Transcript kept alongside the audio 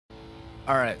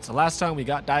Alright, so last time we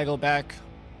got Daigo back.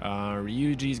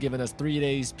 Ryuji's given us 3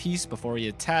 days peace before he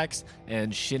attacks,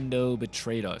 and Shindo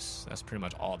betrayed us. That's pretty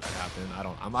much all that happened.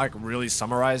 I'm like really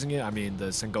summarizing it. I mean,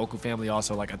 the Sengoku family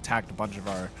also like attacked a bunch of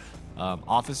our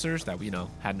officers that we,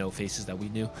 had no faces that we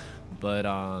knew. But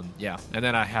yeah, and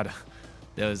then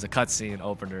there was a cutscene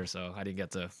opener, so I didn't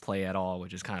get to play at all,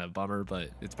 which is kind of a bummer,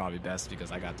 but it's probably best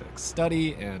because I got to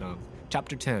study. And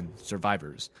chapter 10,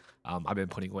 Survivors. I've been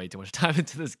putting way too much time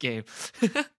into this game.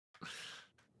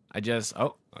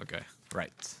 Oh, okay,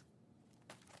 right.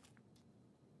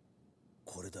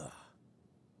 これだ。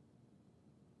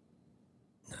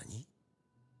何？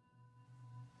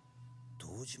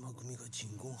堂島組が人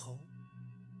言派を？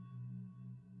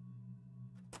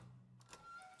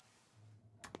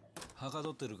はか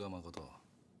どってるか誠。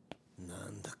な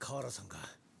んだ河原さんか。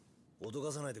脅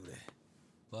かさないでくれ。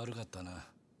悪かったな。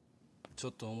ちょ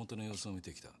っと表の様子を見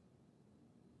てきた。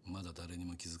まだ誰に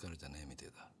も気づかれてねえみてえ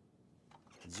だ。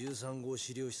13号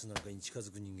資料室なんかに近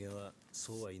づく人間は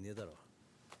そうはいねえだろう。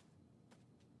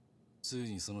つい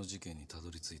にその事件にたど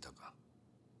り着いたか。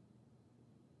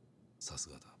さす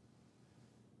がだ。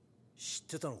知っ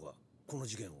てたのか、この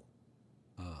事件を。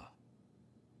ああ。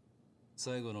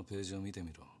最後のページを見て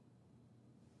みろ。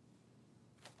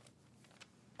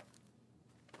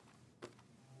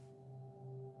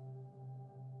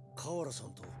河原さん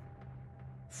と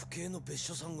府警の別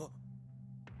所さんが。あ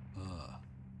あ、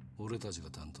俺たちが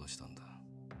担当したんだ。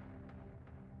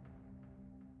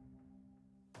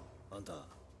あんた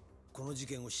この事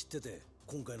件を知ってて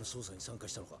今回の捜査に参加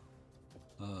したのか。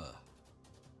ああ、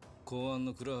公安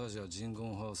の倉橋は人言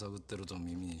派を探ってると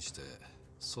耳にして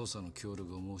捜査の協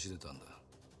力を申し出たんだ。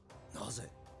なぜ？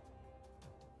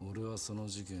俺はその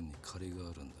事件に借りが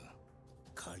あるんだ。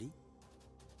借り？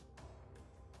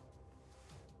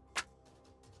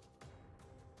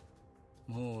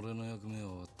もう俺の役目は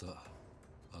終わった。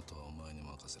あとはお前に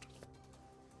任せる。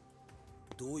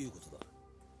どういうこと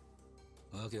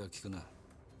だ？わけは聞くな。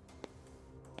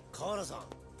河原さん。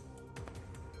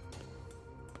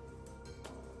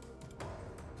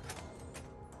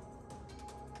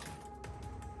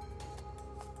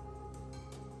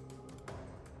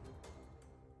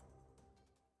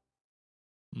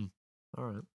All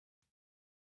right.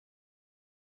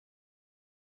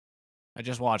 I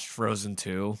just watched Frozen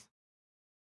 2.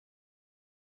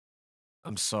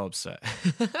 I'm so upset.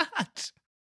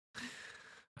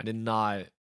 I did not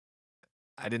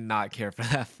care for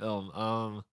that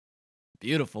film.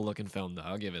 Beautiful looking film though,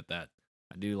 I'll give it that.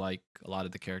 I do like a lot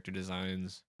of the character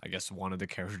designs. I guess one of the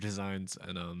character designs,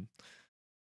 and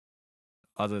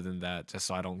other than that, just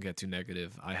so I don't get too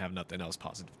negative, I have nothing else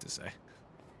positive to say.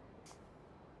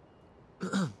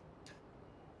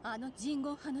 あの人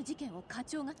言派の事件を課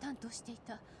長が担当してい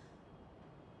た。っ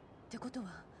てこと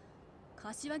は、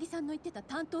柏木さんの言ってた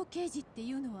担当刑事って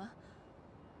いうのは。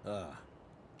ああ、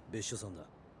別所さんだ。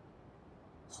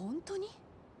本当に？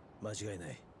間違いな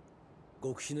い。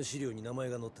極秘の資料に名前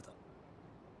が載ってた。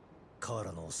河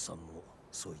原のおっさんも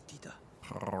そう言っていた。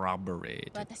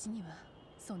Corroborated. 私には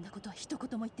そんなことは一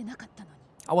言も言ってなかったのに。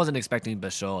I wasn't expecting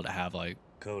Bessho to have like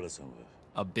河原さんは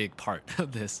a big part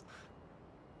of this.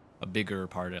 A bigger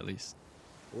part at least.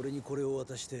 俺にこれを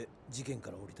渡して事件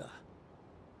から降りた。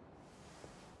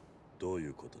どうい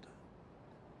うこと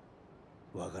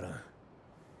だ？わからん。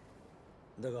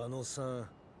だがあのおっさん、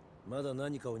まだ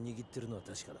何かを握ってるのは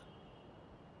確かだ。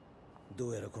ど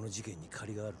うやらこの事件に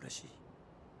借りがあるらしい。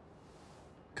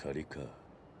借りか。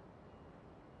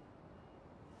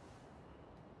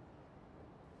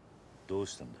どう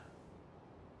したんだ？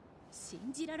信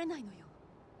じられないのよ。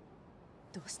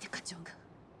どうして課長が。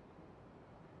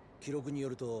記録によ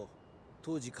ると、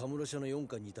当時カムロ社の4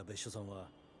課にいた別所さんは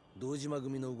堂島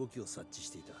組の動きを察知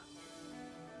していた。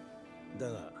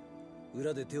だが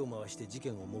裏で手を回して事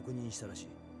件を黙認したらしい。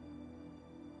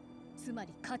つま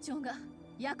り課長が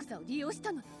ヤクザを利用し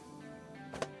たのに。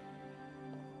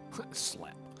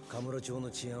カムロ町の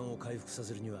治安を回復さ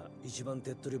せるには一番手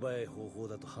っ取り早い方法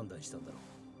だと判断したんだろ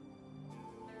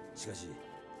う。しかし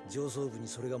上層部に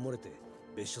それが漏れて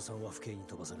別所さんは府警に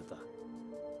飛ばされた。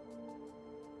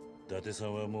伊達さ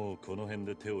んはもうこの辺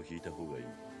で手を引いた方がいい。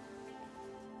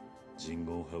人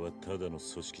言派はただの組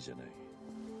織じゃない。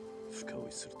深追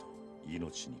いすると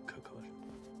命に関わる。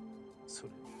それ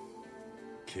に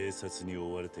警察に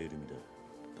追われている身だ。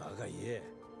バカ言え。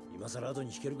今さら後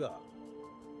に引けるか。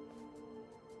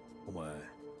お前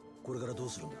これからどう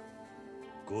するんだ？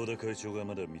合田会長が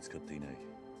まだ見つかっていない。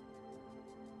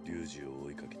龍二を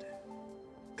追いかけて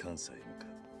関西へ向か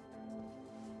う。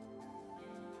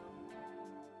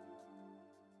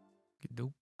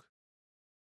Doke.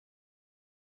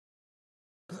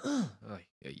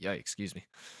 Yeah, excuse me.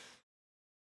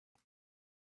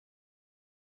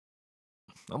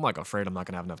 I'm like afraid I'm not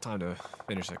gonna have enough time to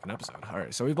finish the second episode. All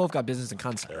right, so we both got business in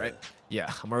Kansai, right?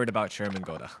 Yeah, I'm worried about Chairman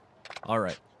Goda. All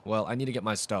right, well, I need to get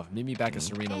my stuff. Meet me back at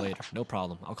Serena later. No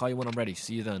problem. I'll call you when I'm ready.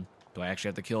 See you then. Do I actually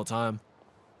have to kill time?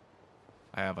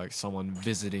 I have like someone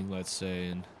visiting, let's say,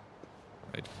 and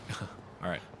all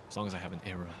right, as long as I have an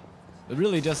arrow. It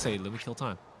really does say, let me kill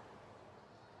time.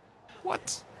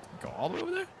 What? Go all the way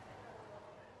over there?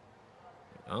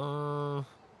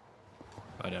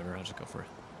 Whatever, I'll just go for it.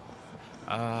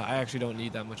 I actually don't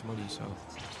need that much money, so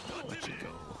I'll let you go.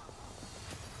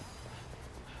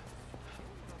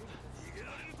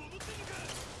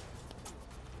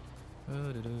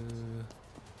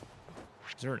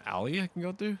 Is there an alley I can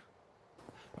go through?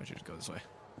 I should just go this way.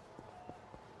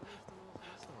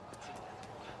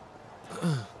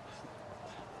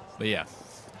 But yeah,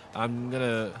 I'm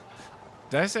gonna...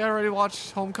 Did I say I already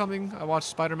watched Homecoming? I watched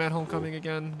Spider-Man Homecoming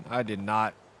again? I did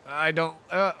not. I don't...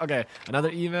 okay, another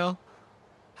email.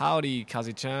 Howdy,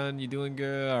 Kazi-chan. You doing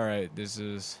good? All right, this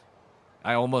is...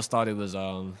 I almost thought it was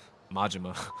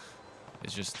Majima.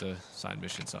 It's just a side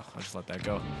mission, so I'll just let that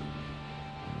go.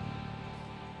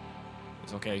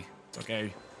 It's okay. It's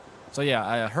okay. So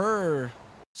yeah, her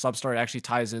sub-story actually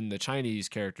ties in the Chinese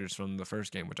characters from the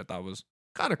first game, which I thought was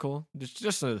kind of cool.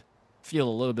 Just to feel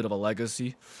a little bit of a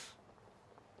legacy.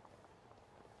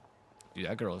 Dude,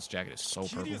 that girl's jacket is so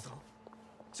purple.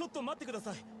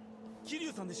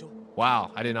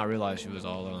 Wow, I did not realize she was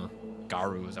all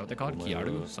Garu. Is that what they call it?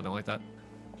 Kiaru? Something like that.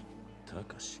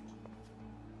 Takashi.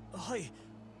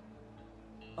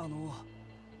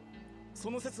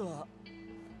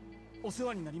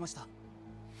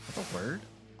 What's the word?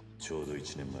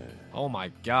 Oh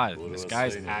my god, this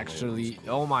guy's actually...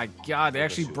 Oh my god, they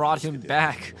actually brought him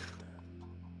back.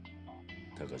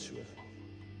 I don't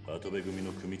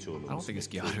think it's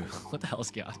Gyaru. What the hell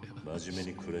is Gyaru?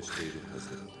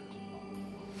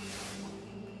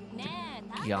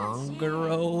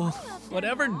 Gyanguro?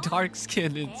 Whatever dark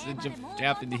skin is in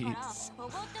Japanese.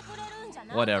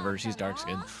 Whatever, she's dark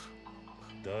skinned.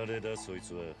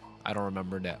 I don't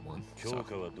remember that one. So.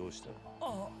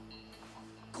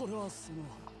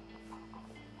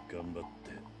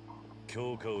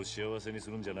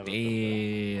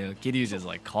 Damn, Kiryu's just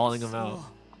like calling him out.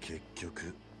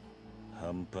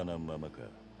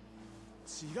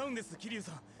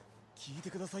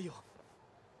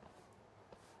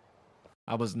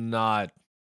 I was not...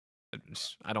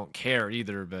 I don't care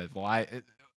either, but why?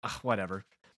 Whatever.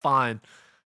 Fine.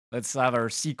 Let's have our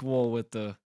sequel with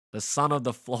the son of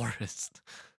the florist.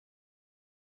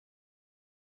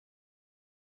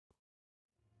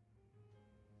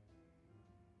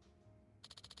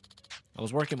 I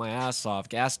was working my ass off,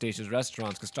 gas stations,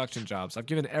 restaurants, construction jobs. I've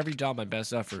given every job my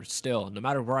best effort. Still, no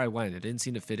matter where I went, it didn't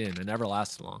seem to fit in. It never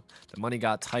lasted long. The money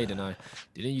got tight and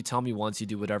didn't you tell me once you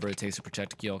do whatever it takes to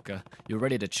protect Kyoka? You were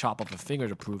ready to chop off a finger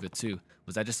to prove it too.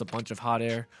 Was that just a bunch of hot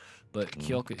air? But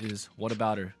Kyoka is, what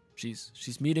about her?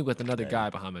 She's meeting with another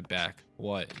guy behind my back.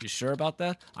 What? You sure about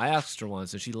that? I asked her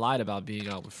once and she lied about being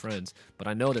out with friends, but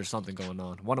I know there's something going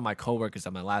on. One of my coworkers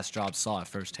at my last job saw it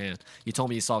firsthand. He told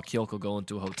me he saw Kyoko go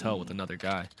into a hotel with another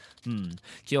guy.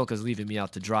 Kyoko's leaving me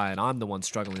out to dry and I'm the one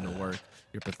struggling to work.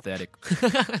 You're pathetic.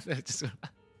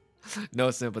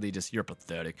 No sympathy, just you're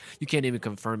pathetic. You can't even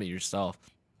confirm it yourself.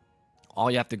 All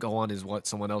you have to go on is what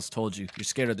someone else told you. You're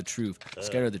scared of the truth.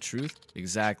 Scared of the truth?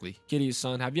 Exactly.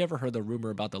 Kiryu-san, have you ever heard the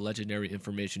rumor about the legendary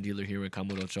information dealer here in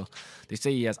Kamurocho? They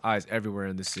say he has eyes everywhere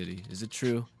in the city. Is it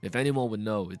true? If anyone would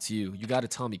know, it's you. You gotta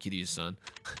tell me, Kiryu-san.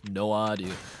 No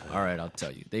idea. Alright, I'll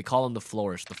tell you. They call him the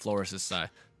florist. The florist is Sai.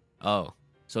 Oh,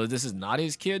 so this is not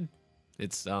his kid?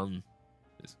 It's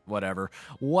whatever.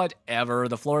 Whatever.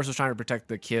 The florist was trying to protect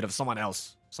the kid of someone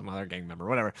else. Some other gang member,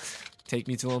 whatever. Take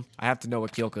me to him. I have to know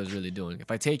what Kyoka is really doing.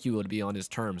 If I take you, it'll be on his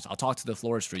terms. I'll talk to the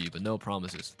florist for you, but no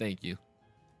promises. Thank you.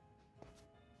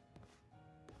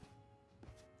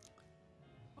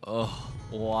 Oh,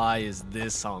 why is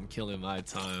this how I'm killing my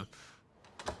time?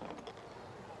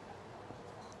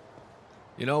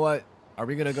 You know what? Are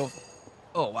we gonna go?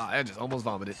 Oh, wow, I just almost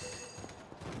vomited.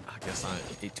 I guess I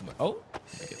ate too much. Oh,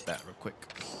 let me get that real quick.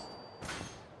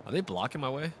 Are they blocking my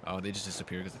way? Oh, they just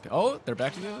disappeared because oh, they're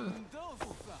back together.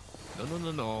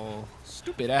 No.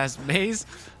 Stupid ass maze.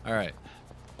 All right.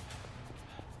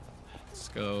 Let's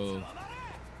go.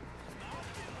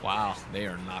 Wow, they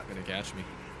are not going to catch me.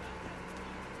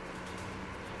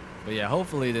 But yeah,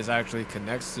 hopefully this actually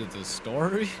connects to the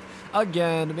story.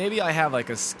 Again, maybe I have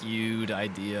like a skewed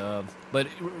idea. But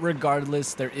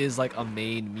regardless, there is like a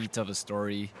main meat of a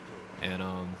story. And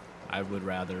I would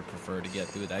rather prefer to get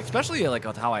through that, especially like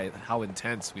with how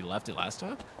intense we left it last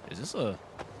time. Is this a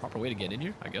proper way to get in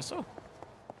here? I guess so.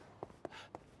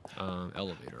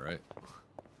 Elevator, right?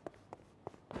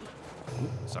 Ooh,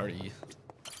 sorry.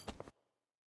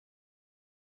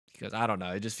 Because I don't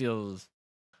know, it just feels.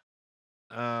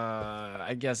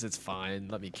 I guess it's fine.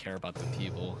 Let me care about the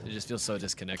people. It just feels so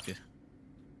disconnected.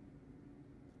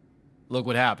 Look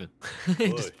what happened.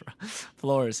 Just,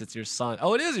 Flores, it's your son.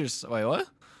 Oh, it is your son. Wait, what?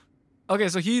 Okay,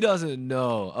 so he doesn't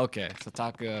know. Okay, so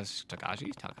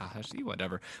Takashi,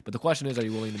 whatever. But the question is, are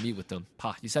you willing to meet with them?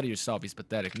 Pa, you said it yourself. He's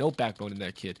pathetic. No backbone in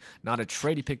that kid. Not a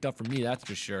trait he picked up from me, that's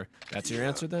for sure. That's your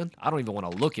answer then? I don't even want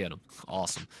to look at him.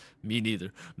 Awesome. Me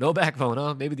neither. No backbone,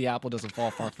 huh? Maybe the apple doesn't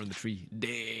fall far from the tree.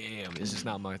 Damn, it's just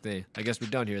not my thing. I guess we're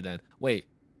done here then. Wait.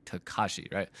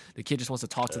 Takashi, right? The kid just wants to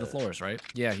talk to the florist, right?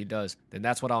 Yeah, he does. Then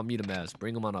that's what I'll meet him as.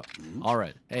 Bring him on up. All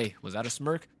right. Hey, was that a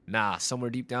smirk? Nah, somewhere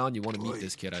deep down, you want to meet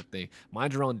this kid, I think.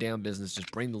 Mind your own damn business.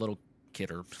 Just bring the little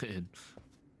kidder in.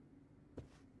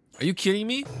 Are you kidding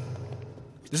me?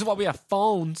 This is why we have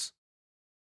phones.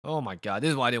 Oh my god,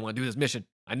 this is why I didn't want to do this mission.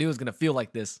 I knew it was going to feel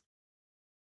like this.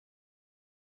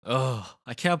 Oh,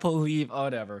 I can't believe,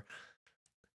 whatever.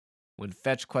 When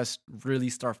fetch quests really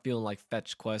start feeling like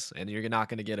fetch quests and you're not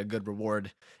going to get a good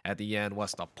reward at the end,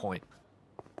 what's the point?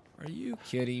 Are you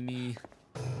kidding me?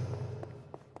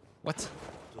 What?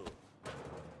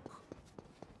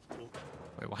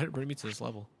 Wait, why did it bring me to this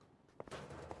level?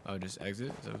 Oh, just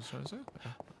exit? Is that what I was trying to say?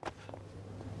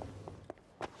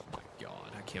 Oh my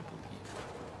god, I can't believe.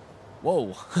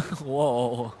 Whoa.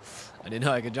 Whoa. I didn't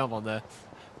know I could jump on that.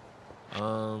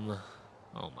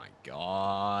 Oh my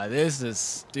god, this is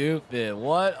stupid.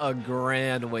 What a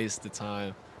grand waste of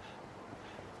time.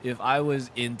 If I was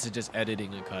into just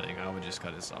editing and cutting, I would just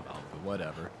cut this stuff out, but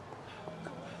whatever.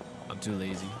 I'm too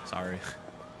lazy, sorry.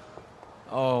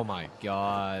 Oh my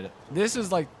god. This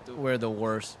is like where the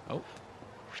worst. Oh.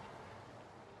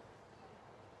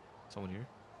 Someone here?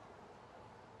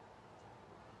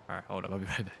 Alright, hold up, I'll be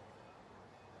right back.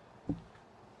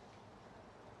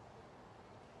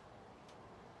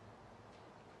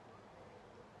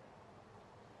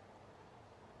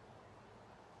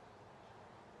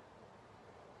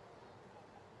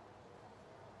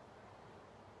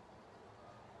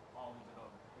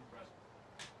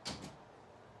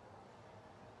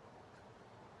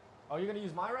 Oh, you're gonna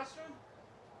use my restroom?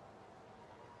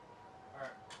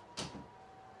 Alright.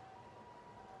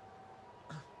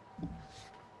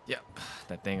 Yep,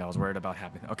 that thing I was worried about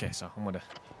happened. Okay, so I'm gonna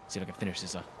see if I can finish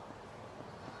this up.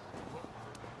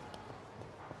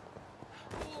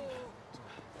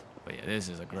 But yeah, this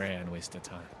is a grand waste of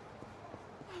time.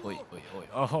 Wait.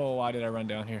 Oh, why did I run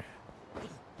down here?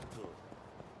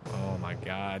 Oh my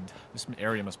god. This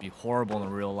area must be horrible in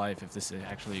real life if this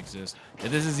actually exists.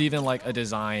 If this is even like a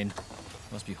design,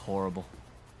 it must be horrible.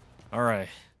 Alright.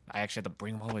 I actually have to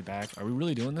bring him all the way back. Are we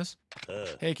really doing this?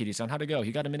 Hey, kitty-san, how'd it go?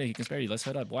 He got a minute, he can spare you. Let's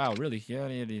head up. Wow, really? Yeah.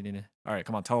 Alright,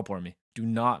 come on, teleport me. Do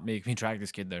not make me track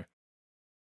this kid there.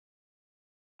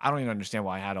 I don't even understand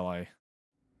why. How do I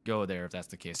go there if that's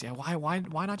the case? Yeah, why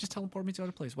not just teleport me to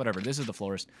other place? Whatever, this is the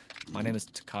florist. My name is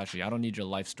Takashi. I don't need your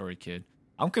life story, kid.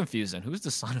 I'm confused then. Who's the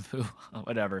son of who?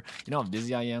 Whatever. You know how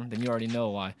busy I am? Then you already know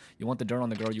why. You want the dirt on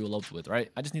the girl you eloped with,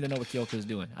 right? I just need to know what Kyoko is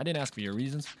doing. I didn't ask for your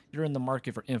reasons. You're in the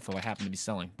market for info I happen to be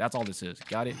selling. That's all this is.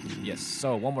 Got it? Yes.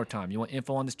 So, one more time. You want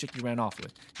info on this chick you ran off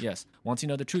with? Yes. Once you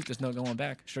know the truth, there's no going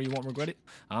back. Sure you won't regret it?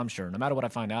 I'm sure. No matter what I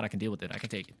find out, I can deal with it. I can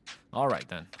take it. All right,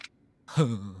 then.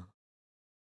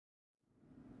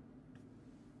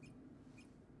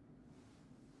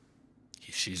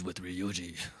 She's with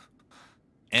Ryuji.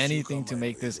 Anything to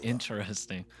make this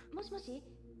interesting.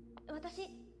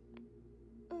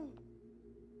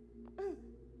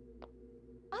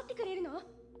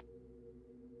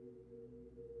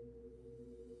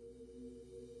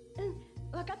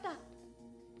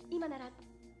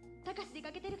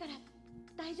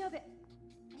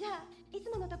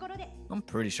 I'm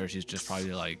pretty sure she's just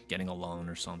probably like getting a loan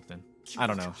or something. I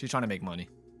don't know. She's trying to make money.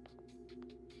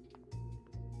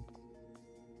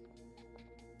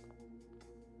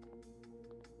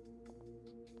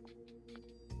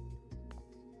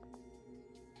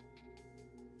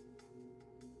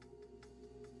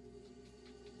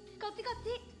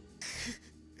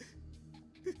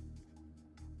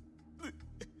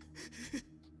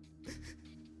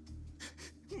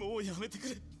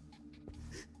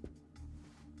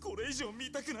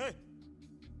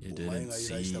 You didn't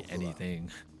see anything.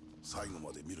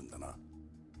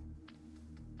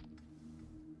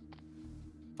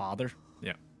 Father?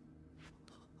 Yeah.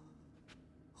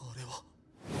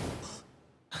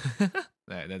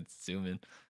 That's zoom in.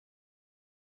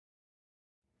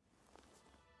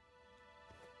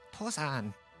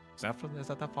 Tosan. Is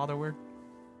that father word?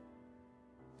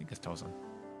 I think it's Tosan.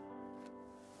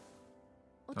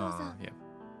 Yeah.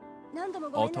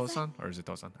 Otosan? Or is it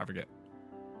Tosan? I forget.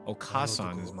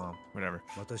 Okasan is mom. Whatever.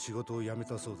 また仕事を辞め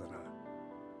たそうだな。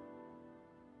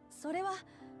それは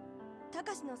た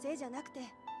かしのせいじゃなくて、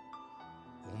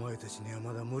お前たちには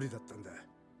まだ無理だったんだ。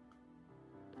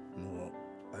も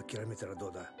う諦めたらど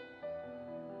うだ。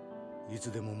い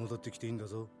つでも戻ってきていいんだ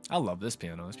ぞ。I love this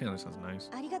piano. This piano sounds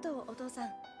nice. ありがとうお父さん。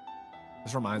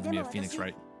 This reminds me of Phoenix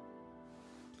Wright.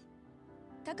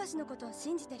 たかしのことを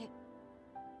信じてる。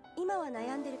今は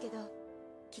悩んでるけど、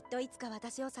きっといつか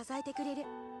私を支えてくれる。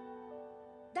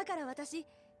だから私、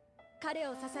彼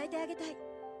を支えてあげたい。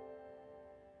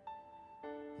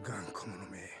頑固者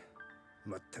め、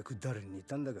全く誰に似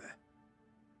たんだが。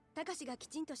たかしがき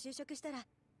ちんと就職したら、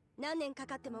何年か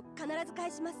かっても必ず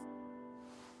返します。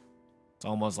It's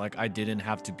almost like I didn't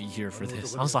have to be here for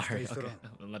this. I'm sorry. Okay,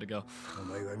 let it go. お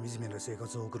前が惨めな生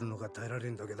活を送るのが耐えられ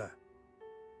んだけだ。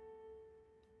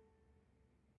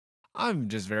I'm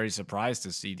just very surprised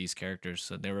to see these characters.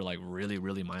 So they were like really,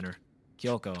 really minor.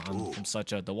 Kyoko, I'm from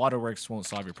such a... The waterworks won't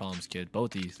solve your problems, kid.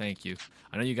 Both of you, thank you.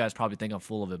 I know you guys probably think I'm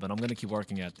full of it, but I'm going to keep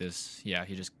working at this. Yeah,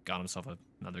 he just got himself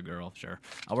another girl, sure.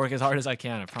 I'll work as hard as I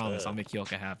can, I promise. I'll make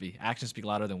Kyoka happy. Actions speak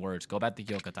louder than words. Go back to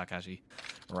Kyoka, Takashi.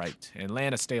 Right. And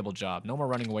land a stable job. No more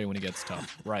running away when it gets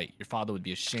tough. Right. Your father would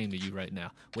be ashamed of you right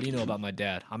now. What do you know about my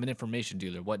dad? I'm an information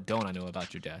dealer. What don't I know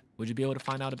about your dad? Would you be able to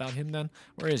find out about him then?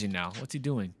 Where is he now? What's he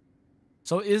doing?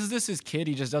 So is this his kid?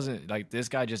 He just doesn't, like, this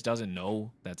guy just doesn't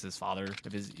know that's his father.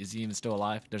 Is he even still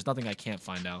alive? There's nothing I can't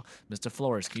find out. Mr.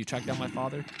 Flores, can you track down my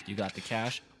father? You got the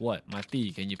cash? What? My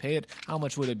fee? Can you pay it? How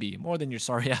much would it be? More than your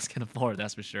sorry ass can afford,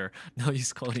 that's for sure. No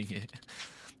use quoting it.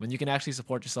 When you can actually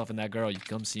support yourself and that girl, you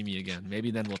come see me again. Maybe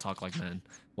then we'll talk like men.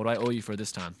 What do I owe you for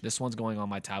this time? This one's going on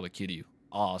my tab with Kiryu.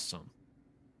 Awesome.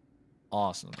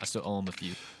 Awesome. I still owe him a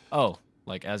few. Oh,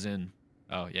 like as in,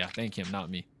 oh yeah, thank him, not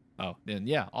me. Oh, then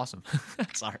yeah, awesome.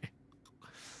 Sorry.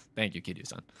 Thank you,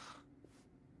 Kiryu-san.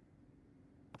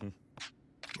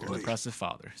 You're an impressive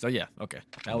father. So yeah, okay.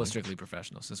 That was strictly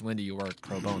professional. Since when do you work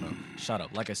pro bono? Shut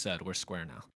up. Like I said, we're square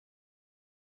now.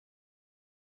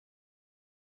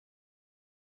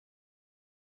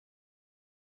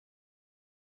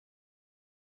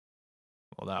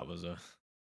 Well,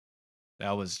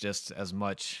 that was just as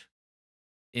much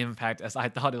impact as I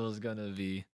thought it was gonna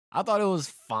be. I thought it was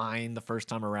fine the first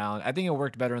time around. I think it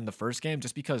worked better in the first game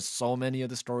just because so many of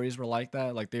the stories were like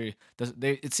that. Like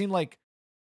it seemed like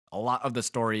a lot of the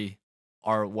story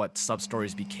are what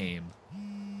sub-stories became.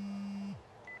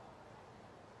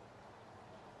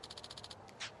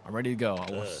 I'm ready to go.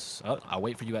 I'll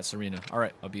wait for you at Serena. All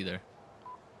right, I'll be there.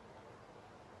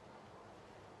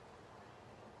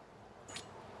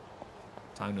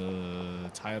 Time to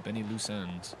tie up any loose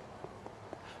ends.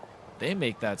 They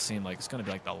make that seem like it's gonna be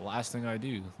like the last thing I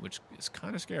do, which is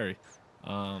kind of scary.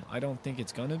 I don't think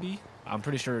it's gonna be. I'm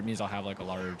pretty sure it means I'll have like a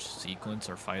large sequence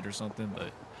or fight or something,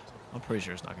 but I'm pretty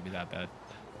sure it's not gonna be that bad.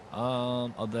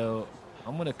 Although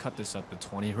I'm gonna cut this up to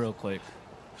 20 real quick,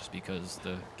 just because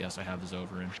the guess I have is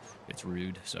over and it's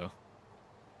rude. So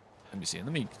let me see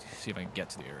if I can get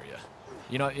to the area.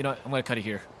 You know, I'm gonna cut it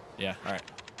here. Yeah, all right.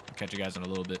 I'll catch you guys in a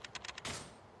little bit.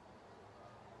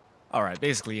 All right,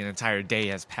 basically an entire day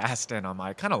has passed, and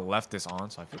I kind of left this on,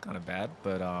 so I feel kind of bad.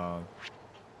 But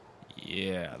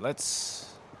yeah,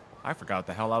 I forgot what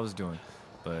the hell I was doing,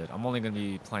 but I'm only gonna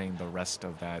be playing the rest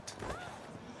of that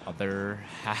other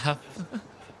half.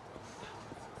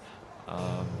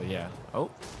 But yeah. Oh,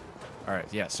 all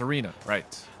right. Yeah, Serena.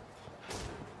 Right.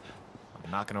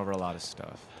 I'm knocking over a lot of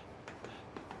stuff.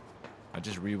 I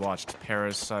just rewatched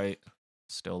Parasite.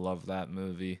 Still love that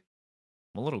movie.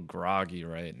 I'm a little groggy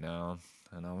right now,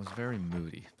 and I was very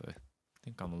moody, but I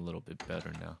think I'm a little bit better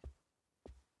now.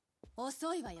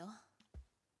 遅いわよ。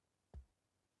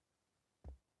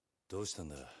どうしたん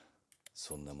だ？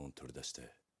そんなもん取り出して。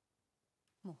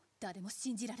もう誰も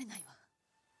信じられないわ。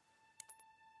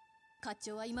課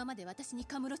長は今まで私に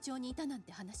カムロ町にいたなん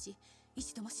て話、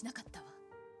一度もしなかったわ。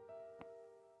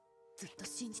ずっと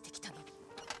信じてきたのに。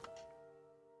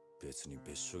別に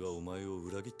別所がお前を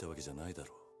裏切ったわけじゃないだ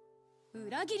ろう。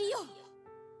裏切りよ。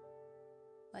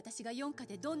私が四課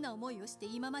でどんな思いをして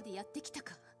今までやってきた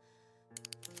か、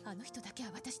あの人だけは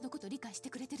私のこと理解して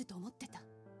くれてると思ってた。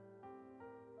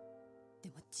で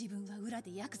も自分は裏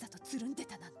でヤクザとつるんで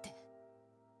たなんて。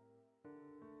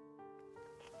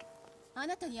あ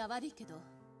なたには悪いけど、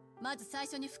まず最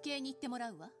初に府警に行ってもら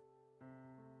うわ。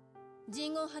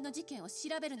人言派の事件を調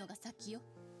べるのが先よ。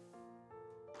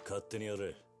勝手にや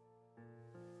れ。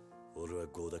俺は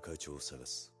合田会長を探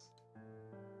す。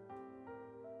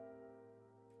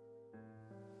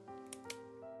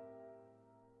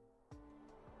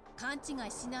勘違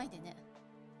いしないでね。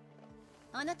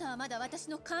あなたはまだ私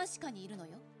の監視下にいるの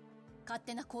よ。勝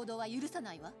手な行動は許さ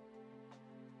ないわ。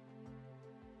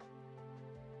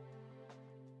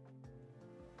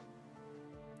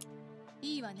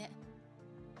いいわね。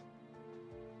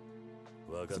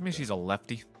Does that mean she's a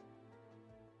lefty?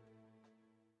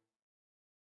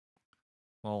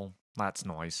 Well, that's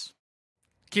nice.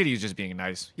 Kiryu's just being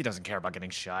nice. He doesn't care about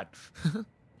getting shot.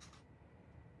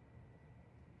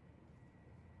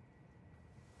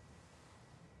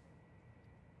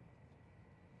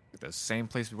 The same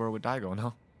place we were with Daigo,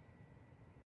 no?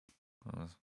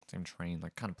 Same train,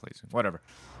 like kind of place. Whatever.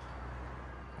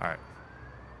 All right.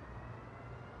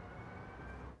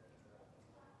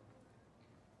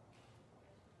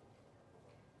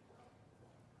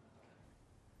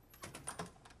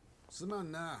 すま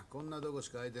んな、こんなとこし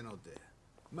か空いてのって。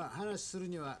まあ話する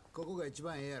にはここが一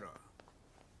番ええやろ。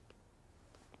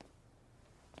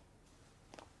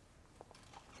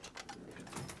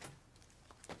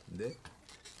で、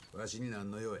わしに何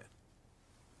の用や。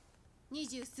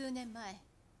20数年前、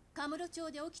カムロ町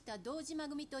で起きた堂島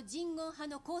組と人言派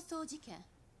の抗争事件。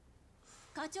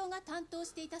課長が担当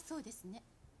していたそうですね。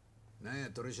なん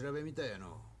や取り調べみたいや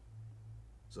の。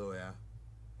そうや、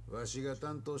わしが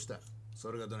担当した。そ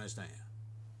れがどないしたんや。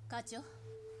課長、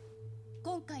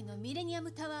今回のミレニア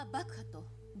ムタワー爆破と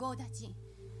ゴーダ人、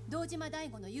堂島大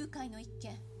吾の誘拐の一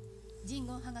件、人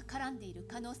言派が絡んでいる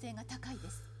可能性が高い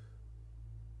です。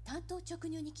担当直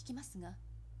入に聞きますが、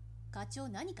課長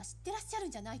何か知ってらっしゃる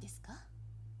んじゃないですか？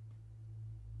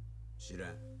知ら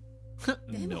ん。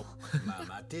でもまあ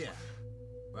待てや。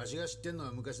わしが知ってんの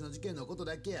は昔の事件のこと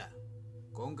だけや。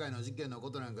今回の事件のこ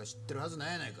となんか知ってるはずな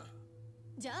いやないか。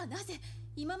じゃあなぜ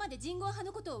今まで人言派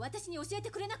のことを私に教え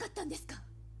てくれなかったんですか？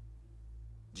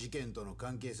事件との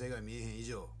関係性が見えへん以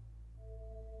上、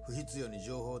不必要に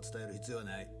情報を伝える必要は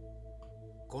ない。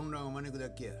混乱を招くだ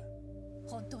けや。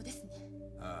本当ですね。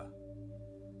ああ。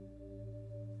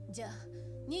じゃあ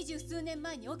20数年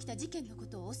前に起きた事件のこ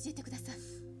とを教えてください。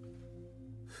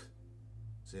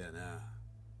せやな。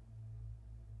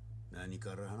何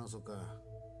から話そうか。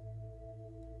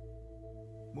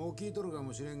もう聞いとるか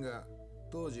もしれんが、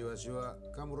当時わしは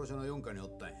カムロ署の4課にお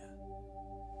ったんや。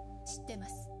知ってま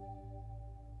す。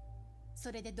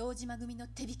それで堂島組の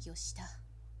手引きをした。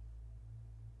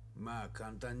まあ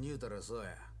簡単に言うたらそう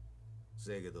や。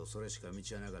せやけどそれしか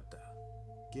道はなかった。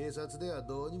警察では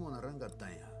どうにもならんかったん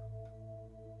や。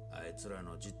あいつら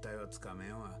の実態はつかめ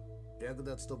んわ。略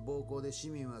奪と暴行で市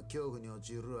民は恐怖に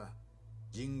陥るわ。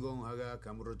人言派が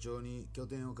カムロ町に拠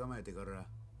点を構えてから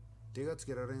手がつ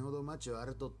けられんほど町を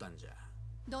荒れとったんじゃ。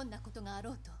どんなことがあ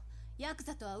ろうとヤク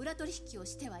ザとは裏取引を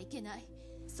してはいけない。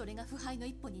それが腐敗の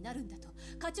一歩になるんだと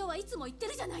課長はいつも言って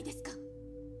るじゃないですか。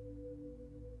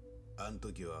あん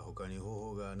時は他に方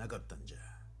法がなかったんじゃ。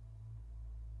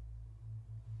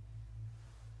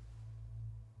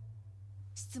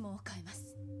質問を変えま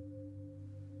す。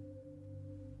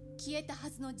消えたは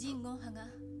ずの人言派が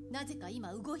なぜか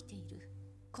今動いている、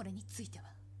これについては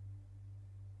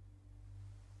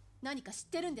何か知っ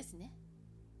てるんですね。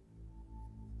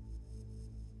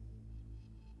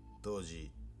当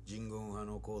時人言派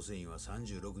の構成員は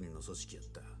36人の組織やっ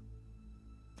た。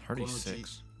 36.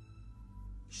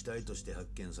 死体として発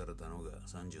見されたのが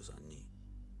33人。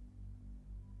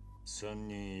3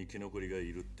人生き残りがい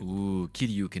るって。Ooh,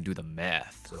 Kiryu can do the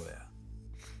math. そうや。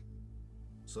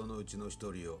そのうちの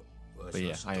一人をわ But し yeah,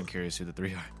 は知っ I と am る。 curious who the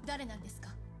three are. 誰なんですか？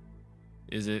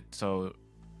 Is it so?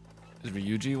 Is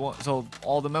Ryuji one? So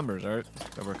all the members, right?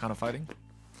 That we're kind of fighting.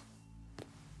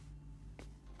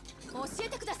 教え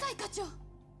てください課長。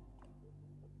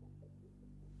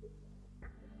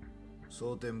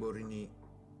ソーテンボリに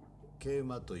ケイ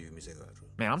マという店がある。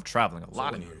 Man, I'm traveling a そ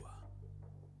lot こ in にい here. るわ。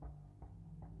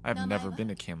 I've Namae never wa? been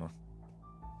to Kama.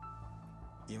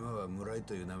 今は村井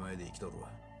という名前で生きとるわ。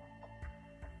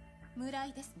村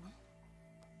井ですね。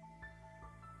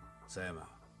狭山、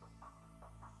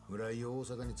村井を大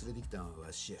阪に連れてきたのは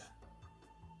わしや。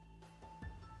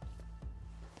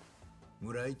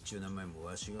村井っちゅう名前も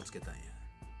わしがつけたんや。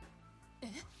え？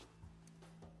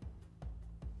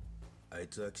あい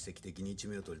つは奇跡的に一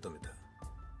命を取り留めた。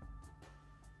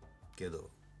けど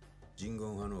人言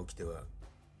派の掟は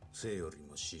生より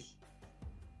も死。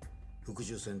復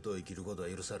讐戦と生きることは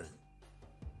許されん。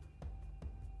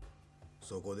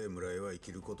そこで村井は生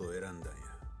きることを選んだんや。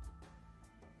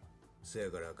せ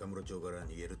やからカムロ町から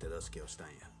逃げる手助けをしたん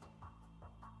や。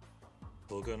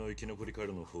他の生き残りから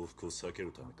の報復を避け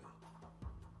るためか。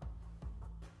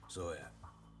そうや。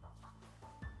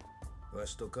わ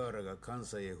しと河原が関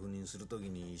西へ赴任するとき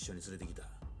に一緒に連れてきた。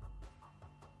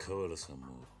河原さんも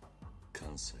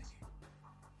関西に。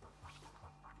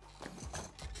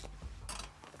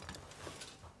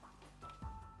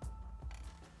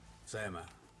Sayama.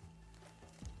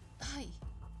 はい。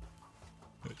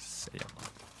せやま。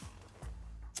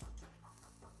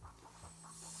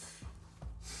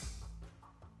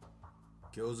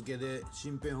今日付で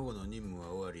身辺保護の任務は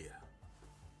終わりや。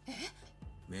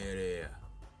命令や。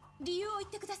理由を言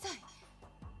ってください。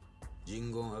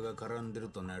人言派が絡んでる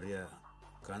となりゃ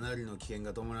かなりの危険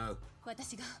が伴う。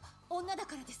私が女だ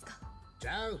からですか？ち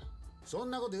ゃう、そ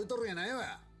んなこと言うとるやない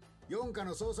わ。4課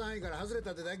の捜査範囲から外れ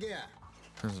たってだけや。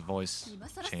 His voice 今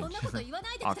さらそんなこと言わ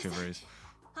ないでください。 Octavers.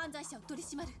 犯罪者を取り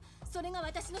締まる、それが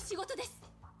私の仕事です。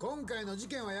今回の事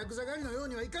件はヤクザ狩りのよう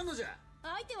にはいかんのじゃ。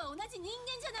相手は同じ人間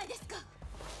じゃないですか。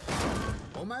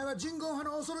お前は人言派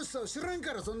の恐ろしさを知らん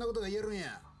からそんなことが言えるん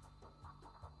や。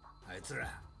あいつら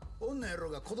女やろ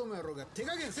うが子供やろうが手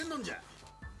加減せんのんじゃ。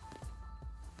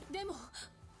でも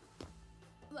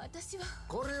私は。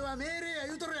これは命令や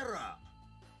言うとるやろ。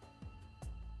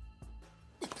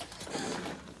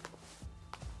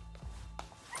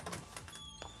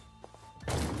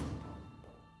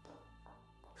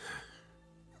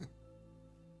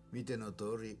見ての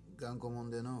通り頑固もん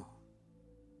での。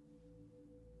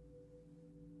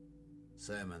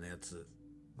狭山のやつ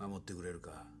守ってくれる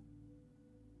か？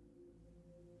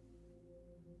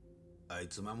あい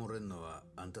つ守れんのは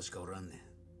あんたしかおらんねん。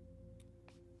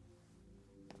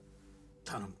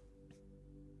頼む。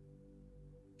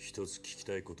一つ聞き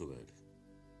たいことがある。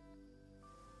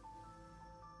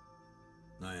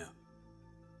なんや？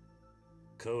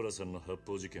カオラさんの発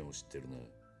砲事件を知ってるな。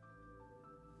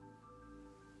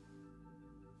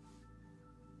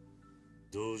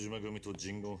堂島組と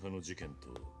人言派の事件と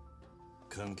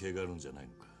関係があるんじゃない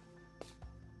のか。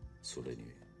それに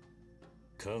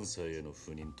関西への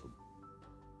赴任とも。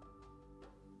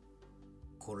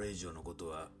これ以上のこと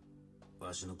は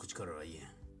わしの口からは言えん。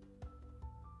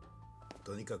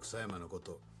とにかく狭山のこ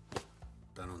と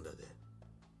頼んだで。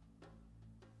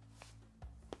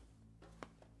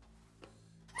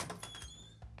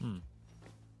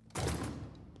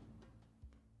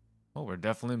Well, we're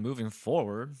definitely moving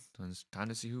forward. It's time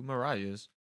to see who Mirai is.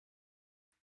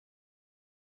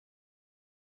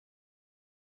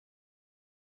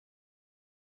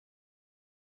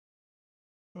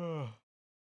 Oh,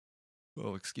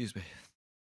 excuse me.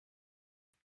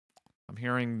 I'm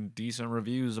hearing decent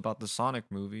reviews about the Sonic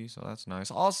movie, so that's nice.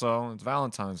 Also, it's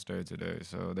Valentine's Day today,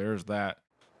 so there's that.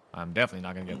 I'm definitely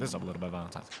not going to get this up a little bit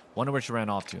Valentine's. Wonder where she ran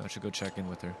off to. I should go check in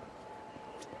with her.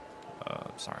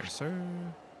 Sorry, sir.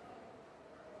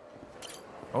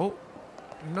 Oh.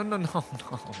 No, no, no, no.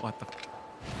 What the...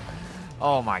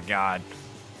 Oh, my God.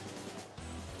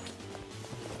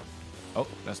 Oh,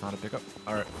 that's not a pickup.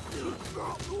 All right.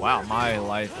 Wow, my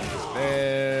life is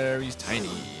very tiny.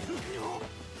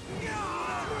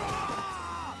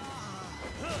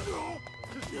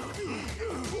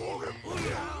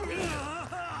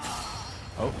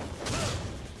 Oh.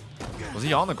 Was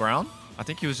he on the ground? I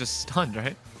think he was just stunned,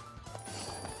 right?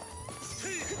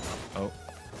 Oh.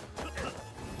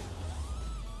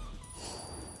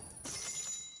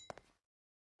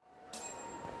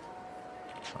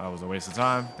 That was a waste of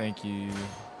time. Thank you.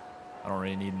 I don't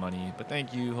really need money, but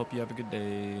thank you. Hope you have a good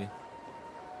day.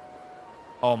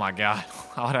 Oh my God.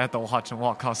 I would have to watch him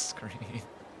walk off screen.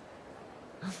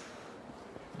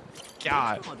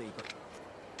 God. I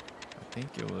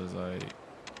think it was like...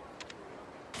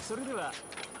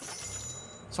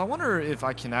 So I wonder if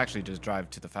I can actually just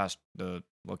drive to the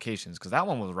locations, because that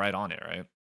one was right on it, right?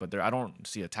 But there, I don't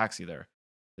see a taxi there.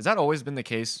 Has that always been the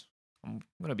case? I'm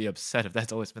gonna be upset if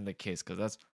that's always been the case, because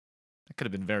that could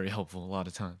have been very helpful a lot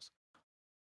of times.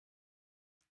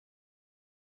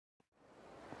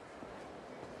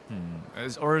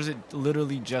 Or is it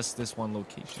literally just this one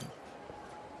location?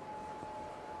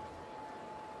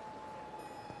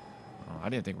 Oh, I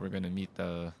didn't think we were gonna meet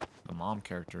the mom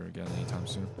character again anytime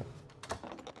soon.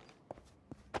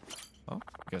 Oh,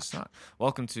 guess not.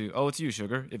 Welcome to... Oh, it's you,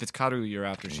 Sugar. If it's Kaoru you're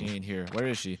after, she ain't here. Where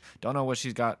is she? Don't know what's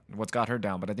got her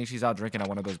down, but I think she's out drinking at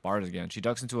one of those bars again. She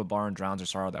ducks into a bar and drowns her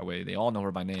sorrow that way. They all know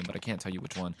her by name, but I can't tell you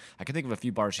which one. I can think of a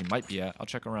few bars she might be at. I'll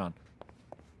check around.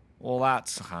 Well,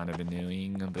 that's kind of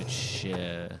annoying, but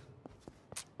shit.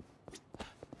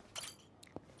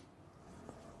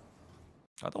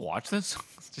 I have to watch this?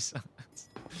 It's just...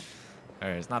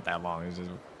 Alright, it's not that long. It's just...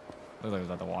 Looks like I was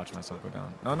about to watch myself go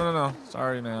down. No, no, no, no.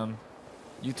 Sorry, ma'am.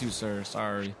 You too, sir.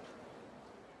 Sorry.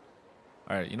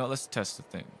 Alright, you know, let's test the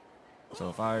thing. So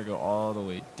if I go all the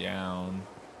way down...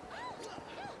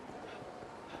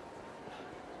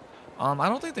 I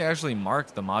don't think they actually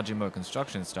marked the Majima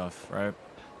construction stuff, right?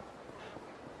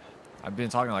 I've been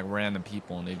talking to like random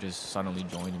people and they just suddenly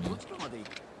joined me.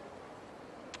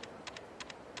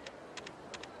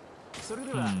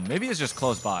 Maybe it's just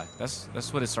close by. That's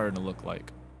what it's starting to look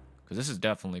like. Because this is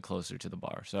definitely closer to the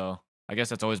bar. So I guess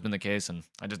that's always been the case, and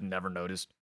I just never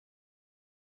noticed.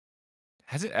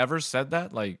 Has it ever said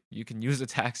that? Like, you can use a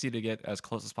taxi to get as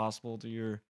close as possible to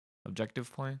your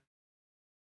objective point?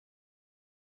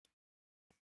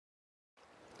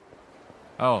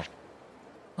 Oh.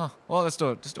 Huh. Well, it's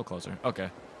still closer. Okay.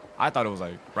 I thought it was,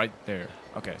 like, right there.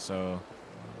 Okay, so...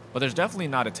 But there's definitely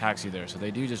not a taxi there, so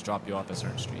they do just drop you off at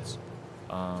certain streets.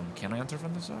 Can I enter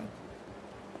from this side?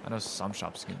 I know some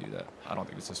shops can do that. I don't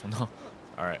think it's this one, though.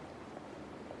 Alright.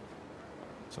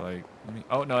 So, like, let me...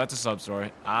 Oh, no, that's a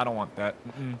sub-story. I don't want that.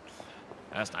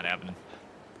 That's not happening.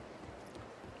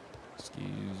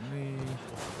 Excuse me.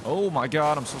 Oh, my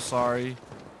God, I'm so sorry.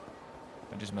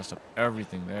 I just messed up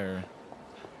everything there.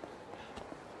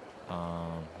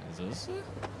 Is this it?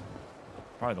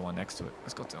 Probably the one next to it.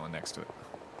 Let's go to the one next to it.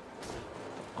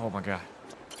 Oh, my God.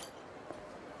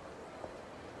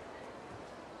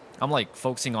 I'm, like,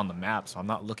 focusing on the map, so I'm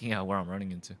not looking at where I'm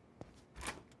running into.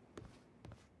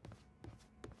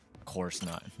 Of course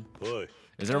not. Boy.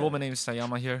 Is there a woman named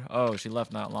Sayama here? Oh, she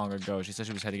left not long ago. She said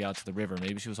she was heading out to the river.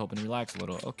 Maybe she was hoping to relax a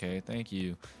little. Okay, thank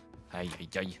you. I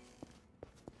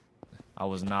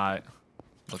was not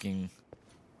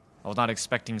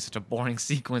expecting such a boring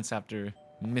sequence after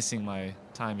missing my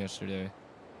time yesterday.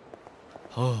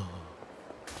 Oh.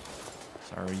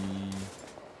 Sorry.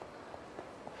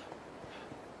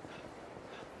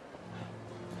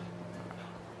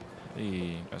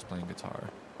 Hey, guy's playing guitar.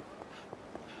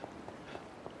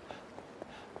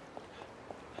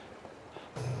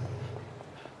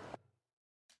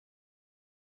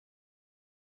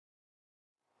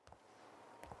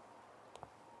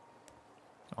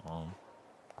 Oh.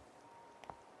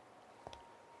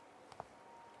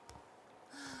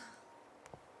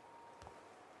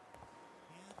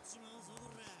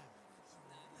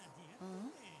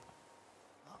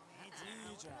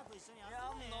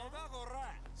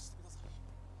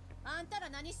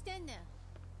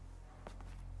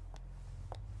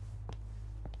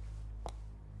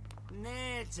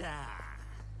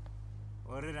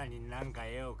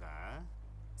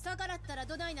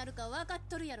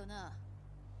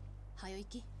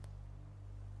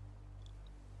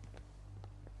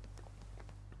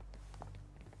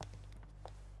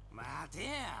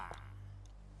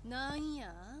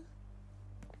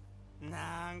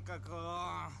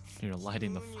 You're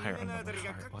lighting the fire under my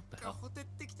heart. What the hell?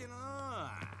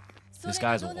 This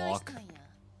guy's walk.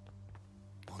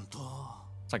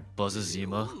 It's like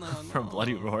Buzzazima from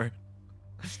Bloody Roar.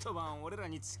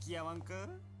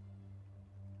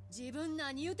 自分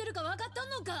何言うてるか分かっとん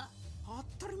のか。当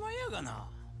たり前やがな。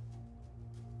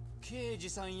刑事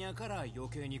さんやから余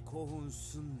計に興奮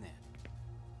すんねん。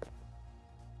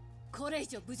これ以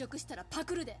上侮辱したらパ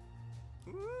クるで。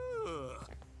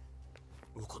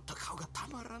怒った顔がた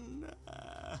まらんな。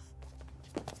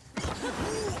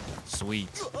Sweet.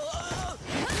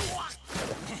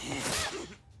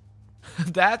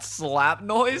 That slap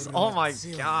noise? Oh my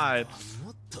God.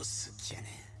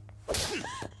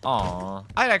 Aw,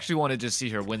 I'd actually want to just see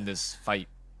her win this fight.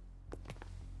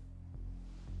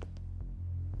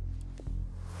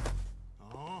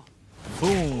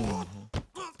 Boom.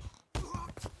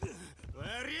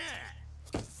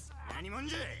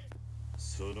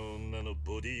 その女の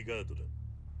ボディーガードだ。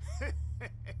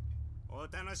お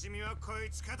楽しみはこい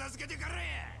つ片付けてからや。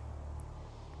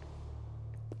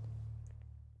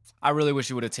I really wish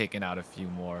she would have taken out a few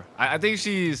more. I think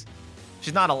she's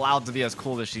not allowed to be as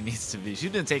cool as she needs to be.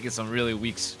 She's been taking some really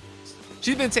weak.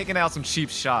 She's been taking out some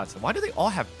cheap shots. Why do they all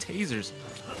have tasers?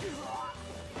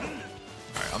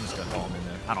 Alright, I'm just gonna throw them in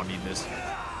there. I don't need this.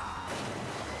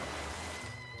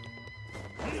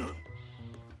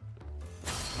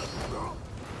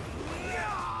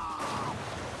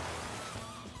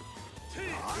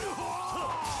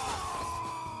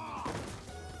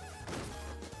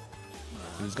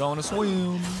 Who's gonna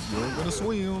swim? You're gonna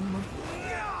swim.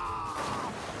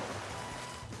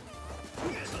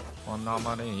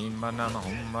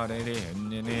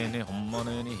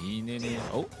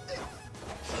 Oh.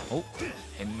 Oh.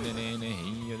 And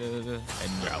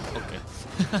you're out. Okay.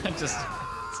 Just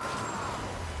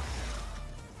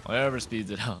whatever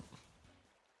speeds it up.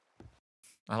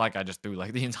 I just threw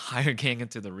like the entire gang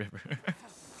into the river.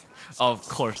 Of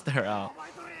course they're out.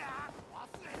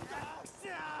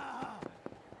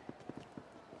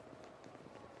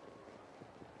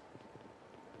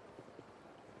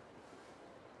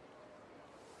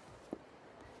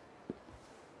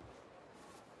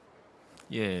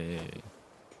 Yay.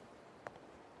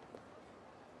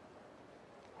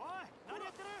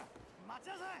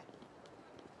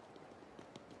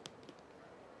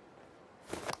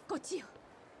 ちよ。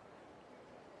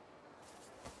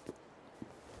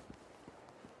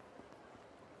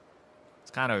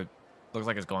 It's kind of looks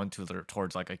like it's going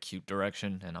towards like a cute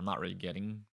direction, and I'm not really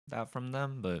getting that from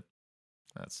them, but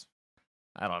that's,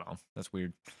 I don't know, that's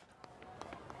weird.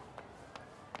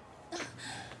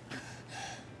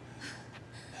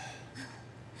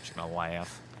 She's gonna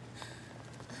laugh.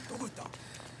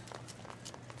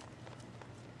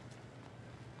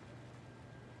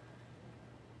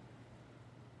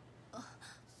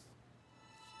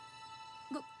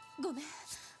 Go me.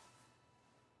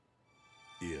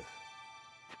 Yeah.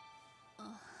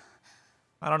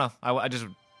 I don't know. I just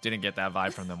didn't get that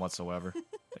vibe from them whatsoever.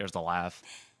 There's the laugh.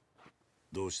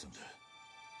 どうしたんだ。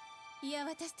いや、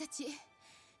私たち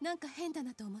なんか変だ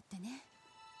なと思ってね。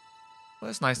 Well,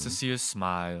 it's nice to see you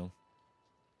smile.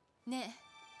 ねえ、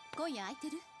今夜空いて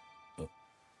る？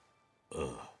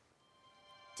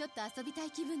ちょっと遊びたい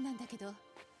気分なんだけど、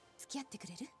付き合ってく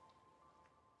れる？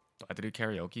 Do I have to do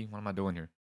karaoke? What am I doing here?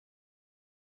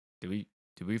 Did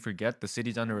we forget the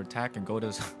city's under attack and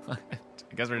Goda's? I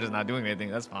guess we're just not doing anything.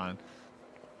 That's fine.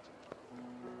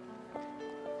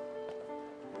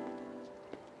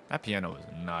 That piano is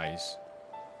nice.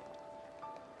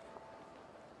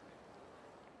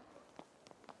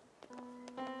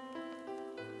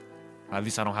 At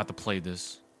least I don't have to play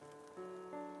this.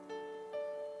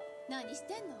 何し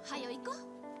てんの？早よ行こう。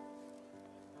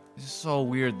 This is so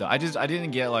weird though. I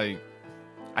didn't get like,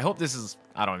 I hope this is,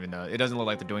 I don't even know. It doesn't look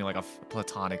like they're doing like a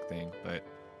platonic thing, but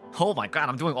oh my god,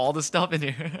 I'm doing all this stuff in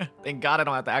here. Thank god I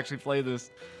don't have to actually play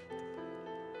this.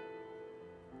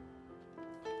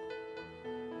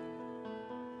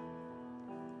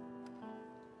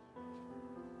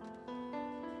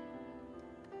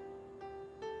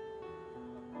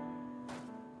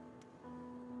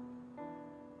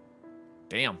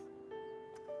 Damn.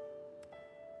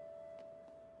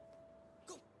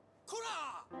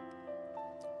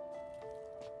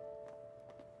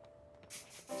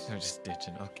 They're just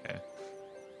ditching. Okay.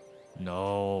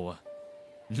 No.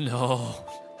 No.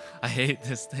 I hate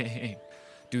this thing.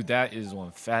 Dude, that is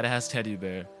one fat ass teddy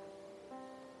bear.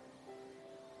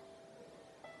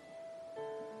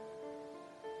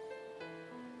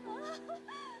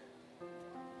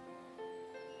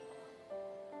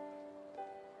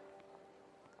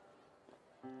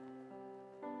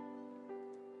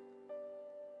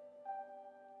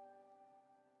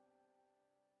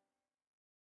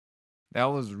 That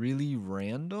was really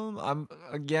random. I'm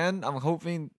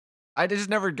hoping I just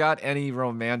never got any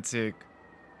romantic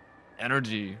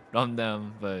energy from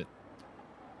them, but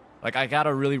like I got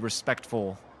a really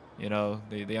respectful, you know,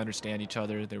 they understand each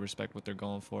other, they respect what they're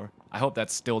going for. I hope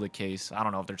that's still the case. I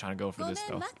don't know if they're trying to go for this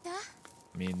though.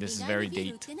 I mean, this is very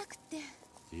date.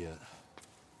 いや、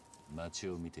街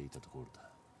を見ていたところだ。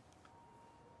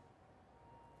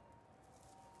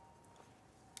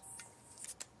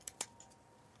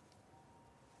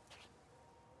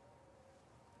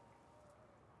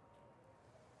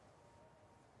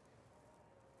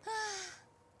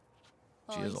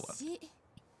She is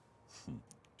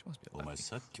お前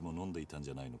さっきも飲んでいたん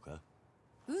じゃないのか？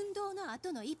運動の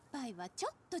後の一杯はちょ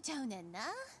っとちゃうねんな。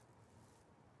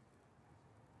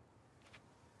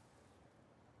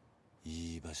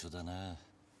いい場所だな。あ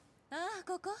あ、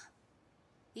ここ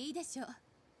いいでしょう。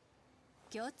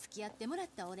今日付き合ってもらっ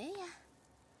たお礼や。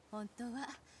本当は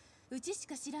うちし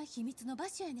か知らん秘密の場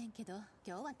所やねんけど、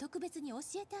今日は特別に教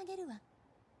えてあげるわ。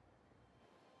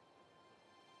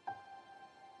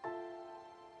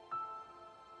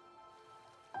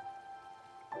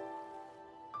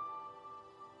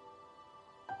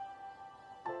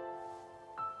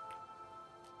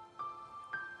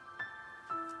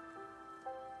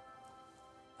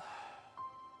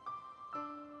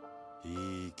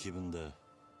いい気分だ。も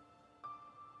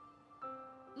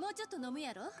うちょっと飲む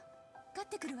やろ？買っ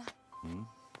てくるわ。ん？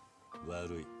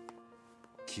悪い。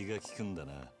気が利くんだ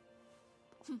な。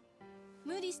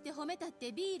無理して褒めたっ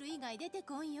てビール以外出て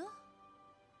こんよ。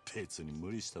別に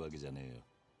無理したわけじゃねえよ。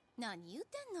何言う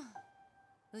てんの？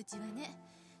うちはね、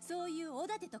そういうお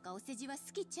だてとかお世辞は好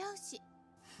きちゃうし。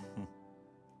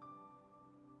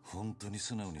本当に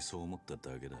素直にそう思った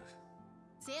だけだ。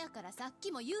せやからさっ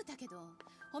きも言うたけど、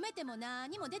褒めても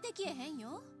何も出てきえへん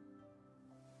よ。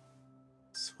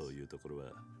そういうところ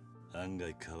は案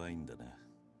外可愛いんだな。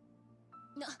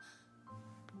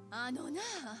あのな、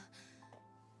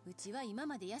うちは今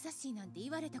まで優しいなんて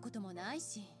言われたこともない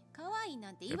し、可愛い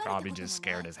なんて言 They're われたことも probably ない。 just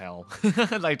scared as hell.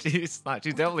 Like she's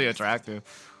definitely attractive.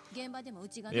 現場でもう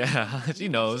ちが Yeah, she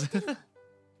knows.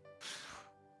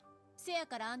 せや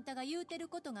からあんたが言うてる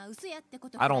ことが嘘やってこ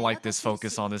と I don't like this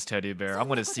focus on this teddy bear. I'm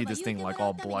gonna see this thing like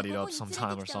all bloodied up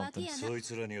sometime or something. そい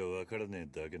つらには分からね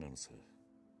えだけなのさ。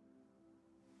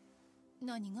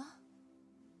何が？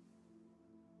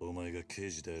お前が刑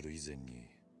事である以前に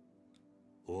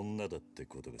女だって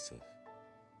ことがさ。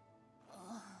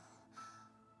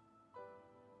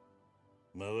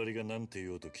周りが何て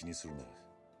言おうと気にするな。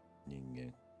人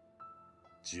間、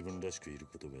自分らしくいる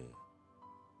ことが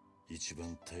一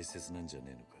番大切なんじゃね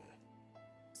えのか。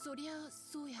そりゃ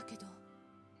そうやけど。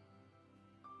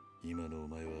今のお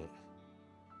前は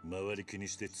周り気に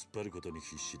して突っ張ることに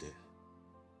必死で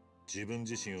自分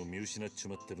自身を見失っち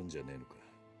まってるんじゃねえのか。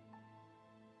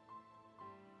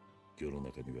世の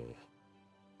中には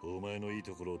お前のいい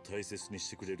ところを大切にし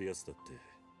てくれるやつだって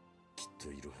きっ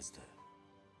といるはずだ。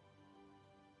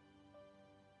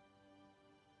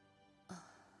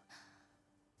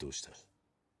どうした？行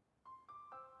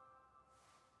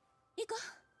こ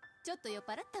う。ちょっと酔っ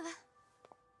払ったわ。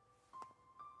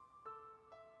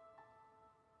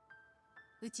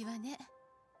うちはね、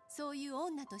そういう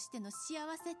女としての幸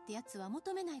せってやつは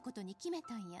求めないことに決め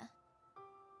たんや。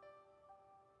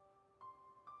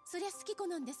そりゃ好き好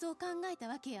んでそう考えた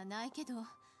わけやないけど、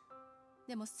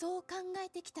でもそう考え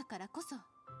てきたからこそ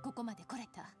ここまで来れ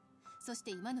た。そして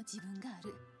今の自分があ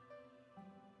る。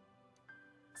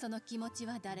その気持ち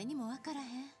は誰にもわからへん。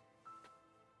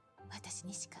私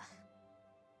にしか。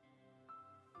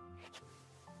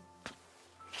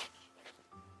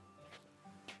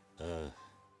ああ、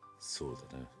そう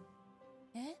だな。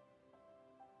え？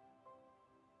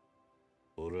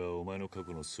俺はお前の過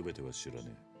去の全ては知ら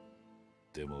ね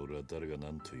え。でも俺は誰が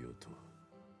何と言おうと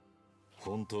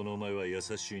本当のお前は優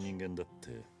しい人間だっ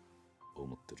て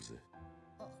思ってるぜ。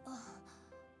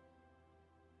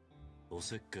お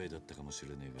せっかいだったかもしれ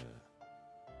ねえが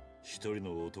一人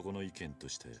の男の意見と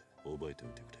して覚えてお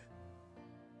いてくれ。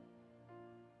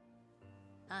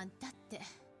あんたって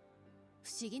不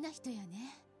思議な人や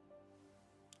ね。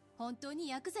本当に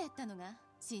ヤクザやったのが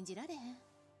信じられへん。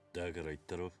だから言っ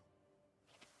たろ、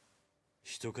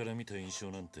人から見た印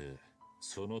象なんて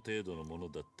その程度のもの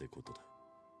だってことだ。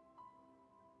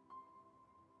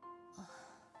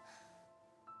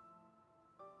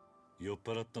酔っ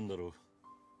払ったんだろ。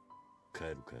帰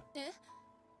るか？え？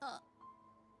あ、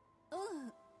う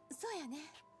ん、そうやね。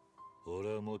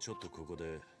俺はもうちょっとここ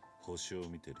で星を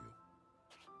見てるよ。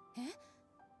え？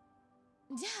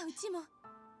じゃあうちも。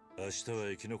明日は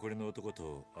生き残りの男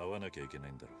と会わなきゃいけな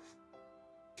いんだろう。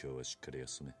今日はしっかり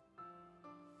休め。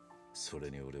それ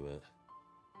に俺は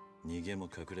逃げも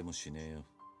隠れもしねえよ。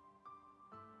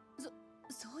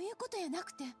そういうことやな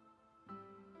くて。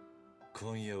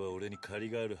今夜は俺に借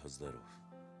りがあるはずだろう。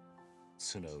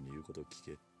素直に言うことを聞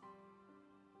け。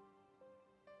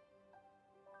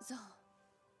そう、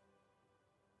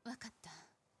わかった。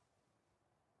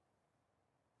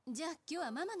じゃあ今日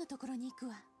はママのところに行く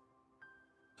わ。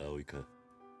葵か？うん。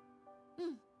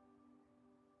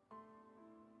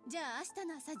じゃあ明日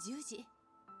の朝10時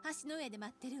橋の上で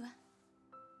待ってるわ。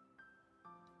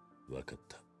わかっ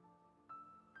た。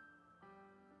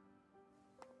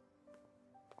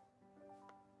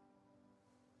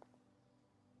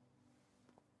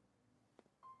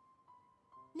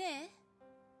ねえ、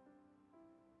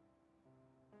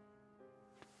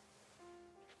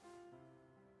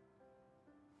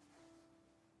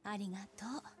ありがと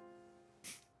う。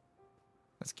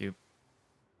That's cute.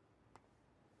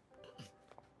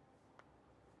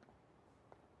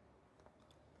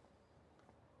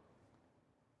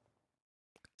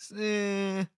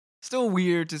 Still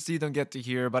weird to see them get to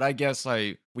here, but I guess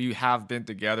like we have been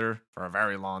together for a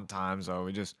very long time, so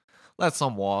we just let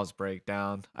some walls break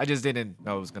down. I just didn't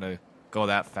know it was gonna go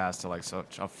that fast to like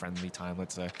such a friendly time,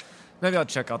 let's say. Maybe I'll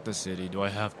check out the city. Do I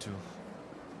have to?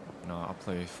 No, I'll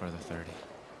play for the 30.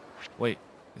 Wait,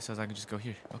 it says I can just go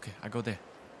here. Okay, I go there.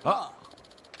 Oh!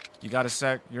 You got a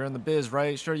sec? You're in the biz,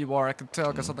 right? Sure you are. I can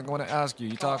tell. Got something I want to ask you.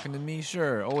 You talking to me?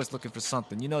 Sure. Always looking for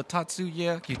something. You know Tatsu?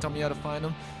 Yeah? Can you tell me how to find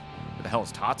him? Who the hell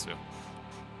is Tatsu?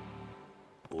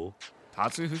 Oh?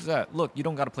 Tatsu? Who's that? Look, you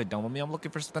don't gotta play dumb with me. I'm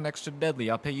looking for something extra deadly.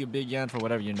 I'll pay you a big yen for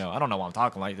whatever you know. I don't know why I'm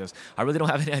talking like this. I really don't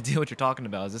have any idea what you're talking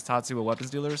about. Is this Tatsu a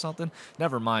weapons dealer or something?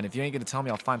 Never mind. If you ain't gonna tell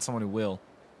me, I'll find someone who will.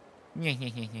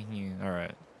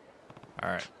 Alright.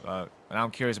 Alright. Now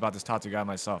I'm curious about this Tatsu guy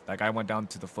myself. That guy went down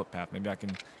to the footpath. Maybe I can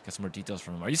get some more details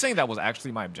from him. Are you saying that was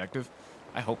actually my objective?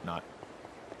 I hope not.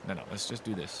 No, let's just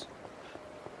do this.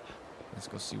 Let's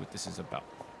go see what this is about.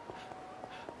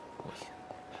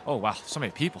 Oh, wow. So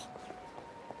many people.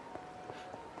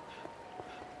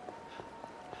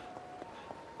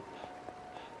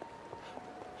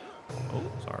 Oh,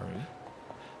 sorry.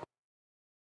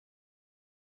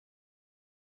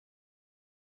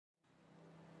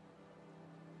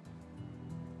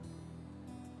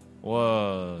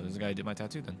 Whoa, this guy did my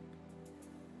tattoo then.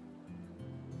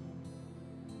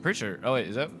 Pretty sure. Oh wait,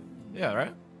 is that? Yeah,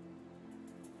 right?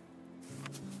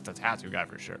 It's a tattoo guy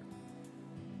for sure.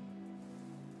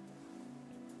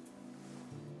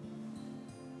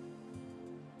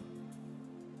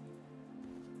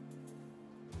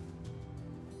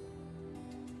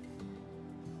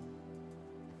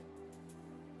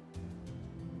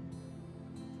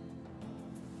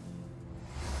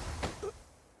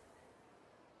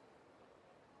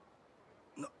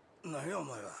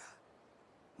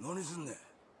 What is it?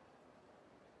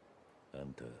 あ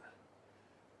んた、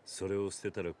それを捨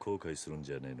てたら後悔するん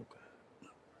じゃねえのか。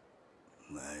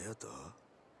何やと？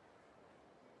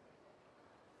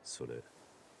それ、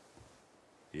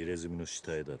入れ墨の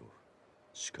下絵だろう。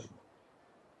しかも、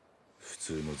普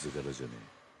通の図柄じゃね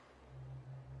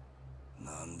え。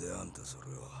なんであんたそ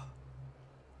れを？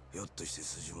ひょっとして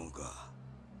筋もんか？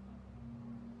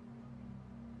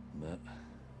まあ、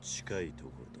近いと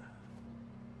ころだ。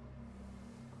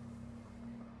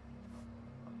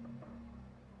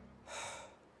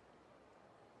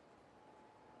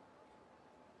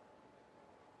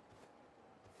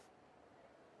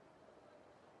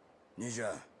兄ち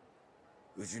ゃん、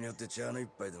うちによって茶の一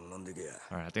杯でも飲んでけや。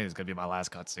 Alright, I think it's gonna be my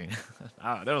last cutscene.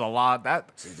 There was a lot.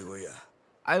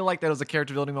 I like that it was a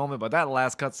character building moment, but that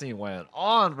last cutscene went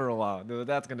on for a while. Dude,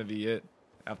 that's gonna be it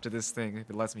after this thing, if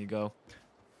it lets me go.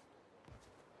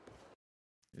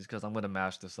 Just because I'm gonna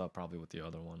mash this up probably with the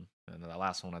other one. And the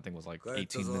last one I think was like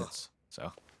 18 minutes.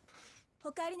 So.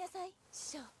 お帰りなさい、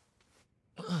師匠。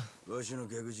わしの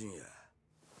客人や。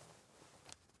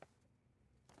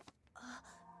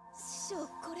師匠、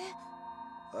これ。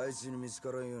あいつに見つ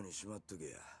からんようにしまっとけ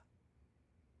や。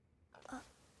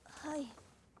はい。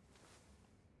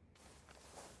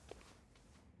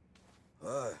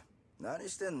おい、何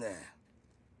してんねん。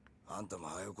あんたも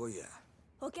早来いや。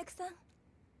お客さん、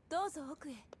どうぞ奥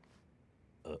へ。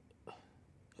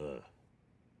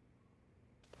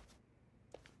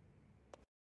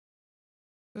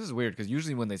This is weird because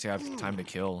usually when they say I have time to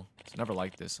kill, it's never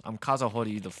like this. I'm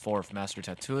Kazahori the 4th Master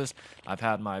Tattooist. I've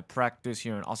had my practice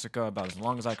here in Osaka about as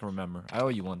long as I can remember. I owe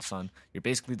you one, son. You're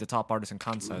basically the top artist in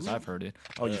Kansai as I've heard it.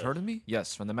 Oh, you've heard of me?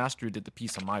 Yes, from the master who did the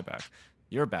piece on my back.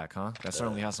 Your back, huh? That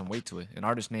certainly has some weight to it. An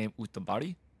artist named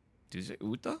Utabari? Did you say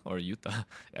Uta or Yuta?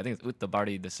 I think it's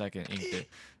Utabari the second inked it.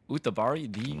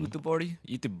 Utabari? The Utabori?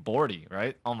 Utabori,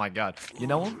 right? Oh my god. You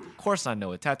know him? Of course I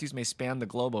know it. Tattoos may span the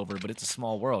globe over, but it's a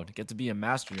small world. Get to be a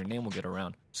master, your name will get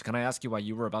around. So can I ask you why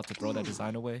you were about to throw that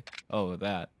design away? Oh,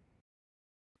 that.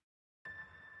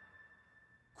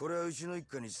 It's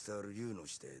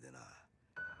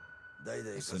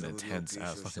an intense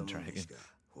ass fucking dragon.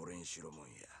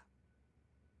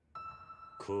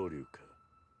 交流か。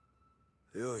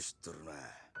よう知っとるな。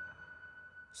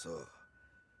そう、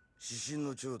指針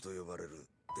の長と呼ばれる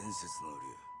伝説の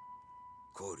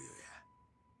竜、交流や。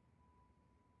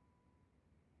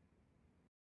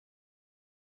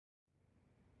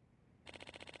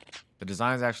The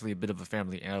design is actually a bit of a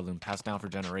family heirloom passed down for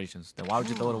generations. Then why would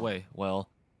you throw it away? Well,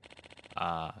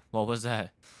 what was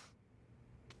that?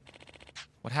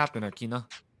 What happened, Akina?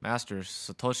 Master,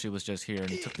 Satoshi was just here and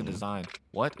he took the design.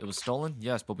 What? It was stolen?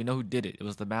 Yes, but we know who did it. It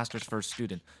was the master's first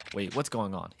student. Wait, what's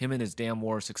going on? Him and his damn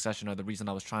war of succession are the reason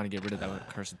I was trying to get rid of that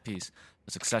accursed piece.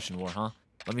 The succession war, huh?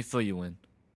 Let me fill you in.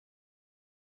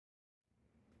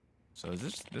 So is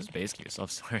this basically a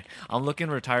sub-story? I'm looking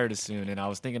retired soon, and I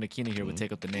was thinking Akina here would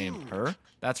take up the name. Her?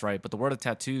 That's right, but the world of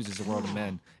tattoos is the world of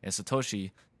men. And Satoshi,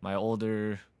 my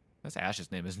older... That's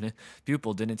Ash's name, isn't it?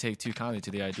 Pupil didn't take too kindly to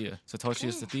the idea. Satoshi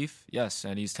is the thief? Yes,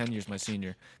 and he's 10 years my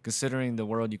senior. Considering the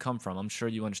world you come from, I'm sure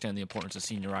you understand the importance of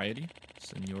seniority.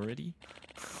 Seniority?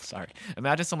 Sorry.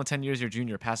 Imagine someone 10 years your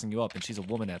junior passing you up, and she's a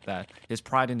woman at that. His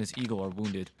pride and his ego are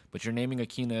wounded. But you're naming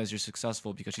Akina as you're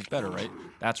successful because she's better, right?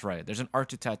 That's right. There's an art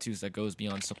to tattoos that goes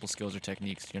beyond simple skills or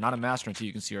techniques. You're not a master until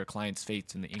you can see your client's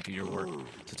fates in the ink of your work.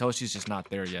 Satoshi's just not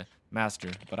there yet.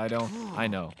 Master, but I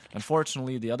know.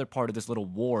 Unfortunately, the other part of this little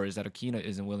war is that Akina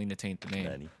isn't willing to taint the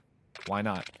name. Why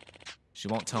not? She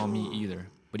won't tell me either.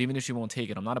 But even if she won't take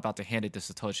it, I'm not about to hand it to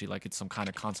Satoshi like it's some kind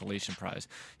of consolation prize.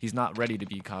 He's not ready to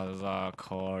be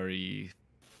Kazakori.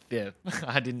 Yeah,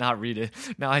 I did not read it.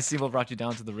 Now I see what brought you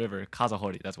down to the river.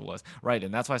 Kazahori, that's what it was. Right,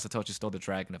 and that's why Satoshi stole the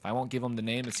dragon. If I won't give him the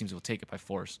name, it seems he'll take it by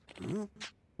force.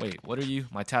 Wait, what are you?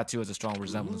 My tattoo has a strong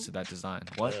resemblance to that design.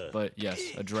 What? But yes,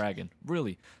 a dragon.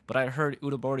 Really? But I heard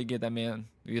Utabori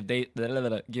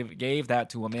gave that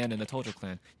to a man in the Tojo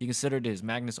Clan. He considered it his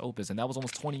magnus opus, and that was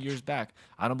almost 20 years back.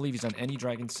 I don't believe he's done any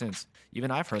dragon since.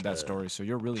 Even I've heard that story, so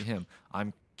you're really him.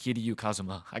 I'm Kiryu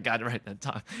Kazuma. I got it right that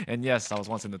time. And yes, I was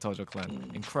once in the Tojo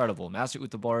Clan. Incredible. Master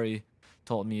Utabori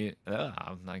told me,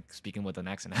 I'm like speaking with an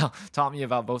accent now, taught me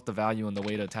about both the value and the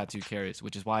weight a tattoo carries,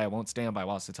 which is why I won't stand by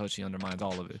while Satoshi undermines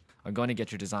all of it. I'm going to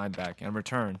get your design back, and in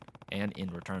return,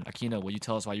 Akina, will you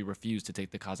tell us why you refuse to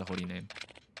take the Kazahori name?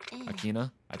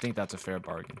 Akina, I think that's a fair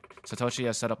bargain. Satoshi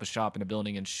has set up a shop in a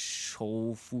building in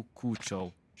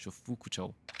Shofukucho.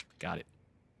 Got it.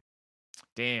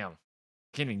 Damn.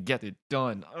 Can't even get it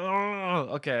done. Oh,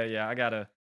 okay, yeah, I gotta.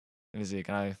 Let me see.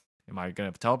 Am I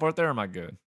gonna teleport there or am I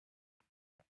good?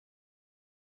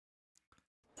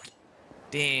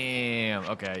 Damn.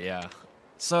 Okay, yeah.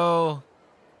 So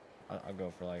I'll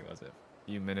go for like, what's it? A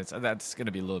few minutes. That's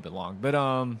gonna be a little bit long. But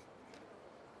I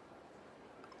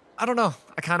don't know.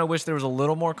 I kind of wish there was a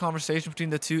little more conversation between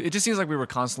the two. It just seems like we were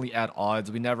constantly at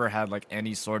odds. We never had like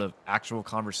any sort of actual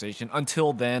conversation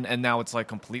until then, and now it's like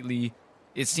completely.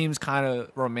 It seems kind of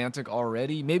romantic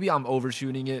already. Maybe I'm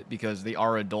overshooting it because they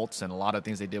are adults and a lot of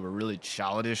things they did were really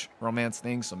childish romance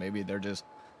things. So maybe they're just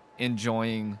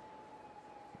enjoying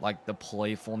like the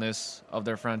playfulness of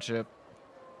their friendship.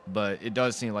 But it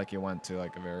does seem like it went to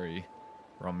like a very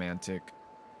romantic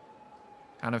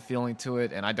kind of feeling to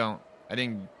it. And I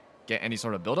didn't get any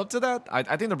sort of build up to that. I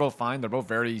think they're both fine. They're both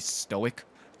very stoic.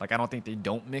 Like I don't think they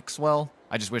don't mix well.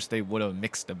 I just wish they would have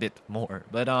mixed a bit more.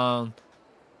 But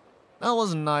that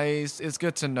was nice. It's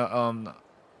good to know.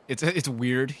 It's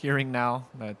weird hearing now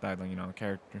that you know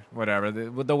character whatever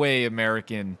the way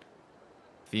American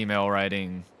female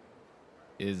writing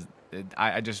is.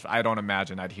 I don't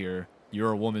imagine I'd hear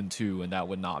you're a woman too, and that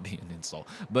would not be an insult.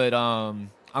 But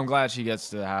I'm glad she gets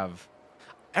to have.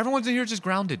 Everyone's in here just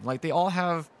grounded. Like they all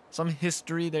have some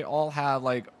history. They all have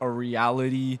like a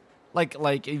reality. Like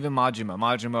even Majima.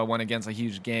 Majima went against a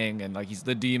huge gang, and like he's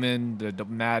the demon, the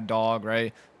mad dog,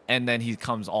 right? And then he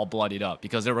comes all bloodied up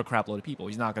because there were a crap load of people.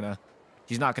 He's not gonna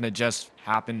just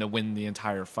happen to win the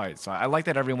entire fight. So I like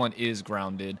that everyone is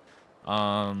grounded.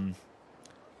 I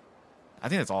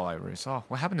think that's all I really saw.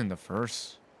 What happened in the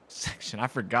first section? I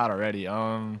forgot already.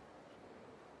 I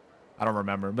don't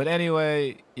remember. But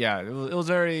anyway, yeah, it was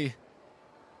very.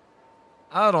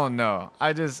 I don't know.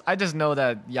 I just know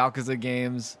that Yakuza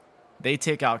games, they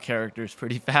take out characters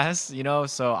pretty fast, you know.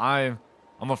 So I'm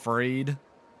afraid.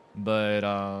 But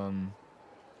I'm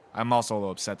also a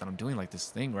little upset that I'm doing like this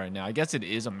thing right now. I guess it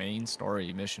is a main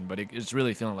story mission, but it's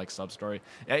really feeling like sub story.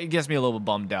 It gets me a little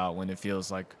bummed out when it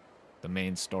feels like the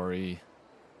main story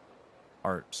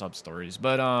are sub stories.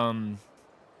 But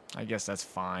I guess that's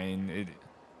fine.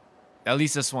 At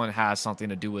least this one has something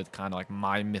to do with kind of like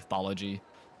my mythology,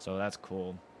 so that's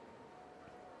cool.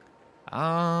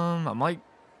 I'm like,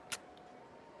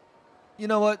 you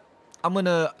know what? I'm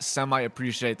gonna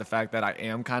semi-appreciate the fact that I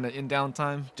am kind of in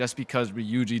downtime, just because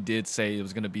Ryuji did say it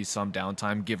was gonna be some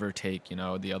downtime, give or take, you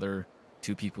know, the other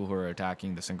two people who are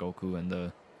attacking, the Sengoku and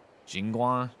the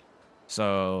Jingguan.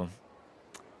 So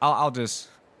I'll just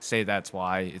say that's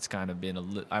why it's kind of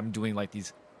been I'm doing like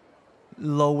these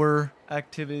lower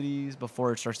activities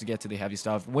before it starts to get to the heavy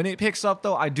stuff. When it picks up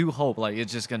though, I do hope like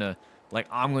it's just gonna like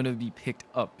I'm gonna be picked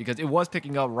up, because it was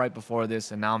picking up right before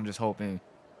this, and now I'm just hoping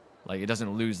like it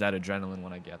doesn't lose that adrenaline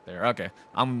when I get there. Okay,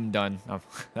 I'm done.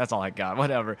 That's all I got.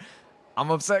 Whatever.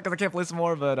 I'm upset because I can't play some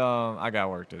more, but I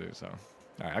got work to do. So, all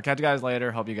right, I'll catch you guys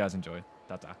later. Hope you guys enjoyed.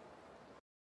 Ta-ta.